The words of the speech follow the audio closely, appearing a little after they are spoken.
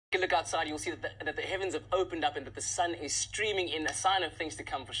look outside, you'll see that the heavens have opened up and that the sun is streaming in, a sign of things to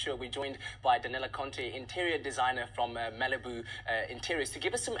come for sure. We're joined by Danella Conte, interior designer from Malibu Interiors, to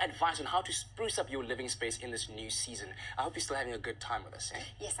give us some advice on how to spruce up your living space in this new season. I hope you're still having a good time with us. Eh?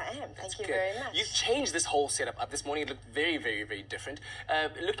 Yes, I am. That's Thank you good. very much. You've changed this whole setup up. This morning it looked very, very, very different.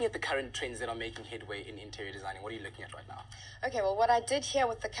 Looking at the current trends that are making headway in interior designing, what are you looking at right now? Okay, well, what I did here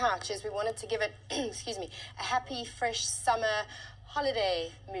with the couch is we wanted to give it, excuse me, a happy, fresh summer holiday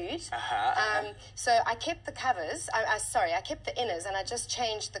mood. So I kept the covers, I kept the inners, and I just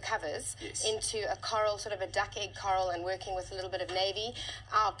changed the covers into a coral, sort of a duck egg coral, and working with a little bit of navy.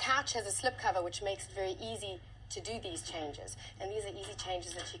 Our couch has a slip cover, which makes it very easy to do these changes, and these are easy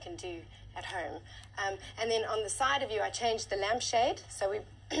changes that you can do at home. And then on the side of you, I changed the lampshade, so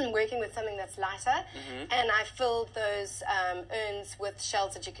we're working with something that's lighter, and I filled those urns with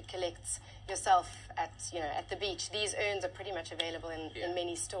shells that you could collect yourself at the beach. These urns are pretty much available in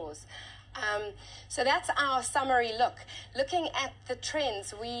many stores. So that's our summary look. Looking at the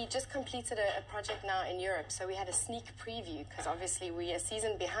trends, we just completed a project now in Europe, so we had a sneak preview, because obviously we're a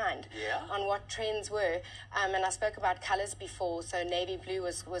season behind on what trends were. And I spoke about colors before, so navy blue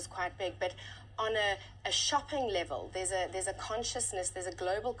was quite big, but on a shopping level, there's a consciousness, there's a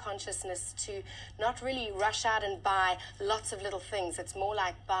global consciousness to not really rush out and buy lots of little things. It's more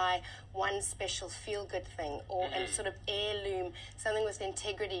like buy one special feel-good thing, or and sort of heirloom, something with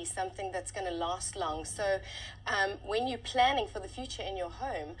integrity, something that's going to last long. So when you're planning for the future in your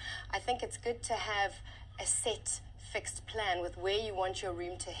home, I think it's good to have a set fixed plan with where you want your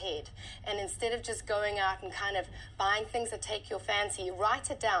room to head, and instead of just going out and kind of buying things that take your fancy,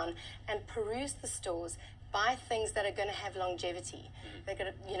 write it down and peruse the stores. Buy things that are going to have longevity, they're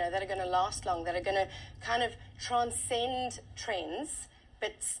going to, that are going to last long, that are going to kind of transcend trends,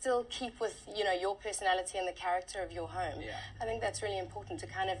 but still keep with, your personality and the character of your home. I think that's really important, to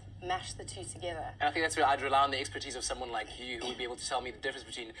kind of mash the two together. And I think that's where I'd rely on the expertise of someone like you, who would be able to tell me the difference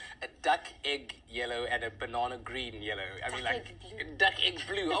between a duck egg yellow and a banana green yellow. Duck egg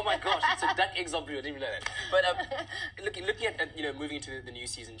blue. Oh my gosh, so duck eggs are blue. I didn't even know that. But looking at moving into the new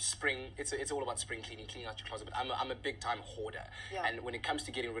season, spring. It's all about spring cleaning out your closet. But I'm a big time hoarder, and when it comes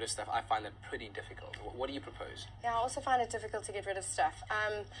to getting rid of stuff, I find that pretty difficult. What do you propose? Yeah, I also find it difficult to get rid of stuff.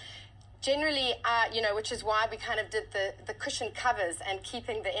 Generally, which is why we kind of did the cushion covers and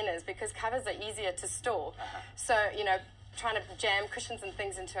keeping the inners, because covers are easier to store. So, trying to jam cushions and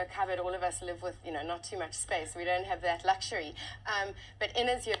things into a cupboard, all of us live with, not too much space. We don't have that luxury. But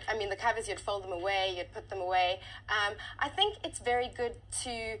inners, the covers, you'd fold them away, you'd put them away. I think it's very good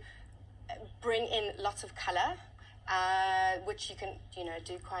to bring in lots of color, which you can,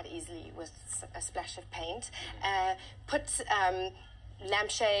 do quite easily with a splash of paint. Put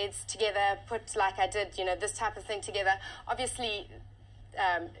lampshades together, put, like I did, this type of thing together. Obviously,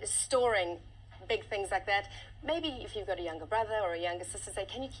 storing big things like that. Maybe if you've got a younger brother or a younger sister, say,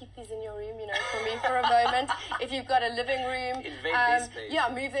 can you keep these in your room, for me for a moment? If you've got a living room,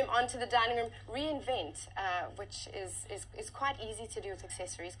 move them onto the dining room. Reinvent, which is quite easy to do with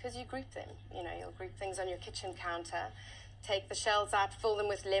accessories, because you group them. You'll group things on your kitchen counter. Take the shells out, fill them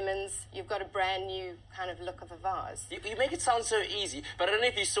with lemons. You've got a brand new kind of look of a vase. You make it sound so easy, but I don't know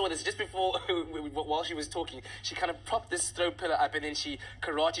if you saw this. Just before, while she was talking, she kind of propped this throw pillar up, and then she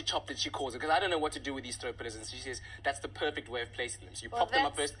karate chopped it, she calls it, because I don't know what to do with these throw pillars. And she says that's the perfect way of placing them. So you prop them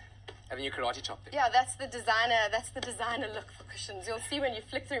up first, and then you karate chop them. Yeah, that's the designer look for cushions. You'll see when you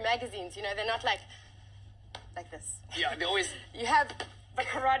flick through magazines, they're not like this. Yeah, they always... You have the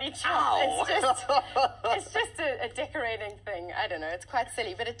karate chop. It's just a decorating thing. I don't know. It's quite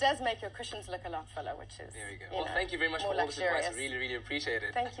silly, but it does make your cushions look a lot fuller, which is, there we go. Well, thank you very much for all this advice. I really, really appreciate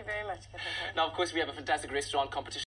it. Thank you very much. Now, of course, we have a fantastic restaurant competition.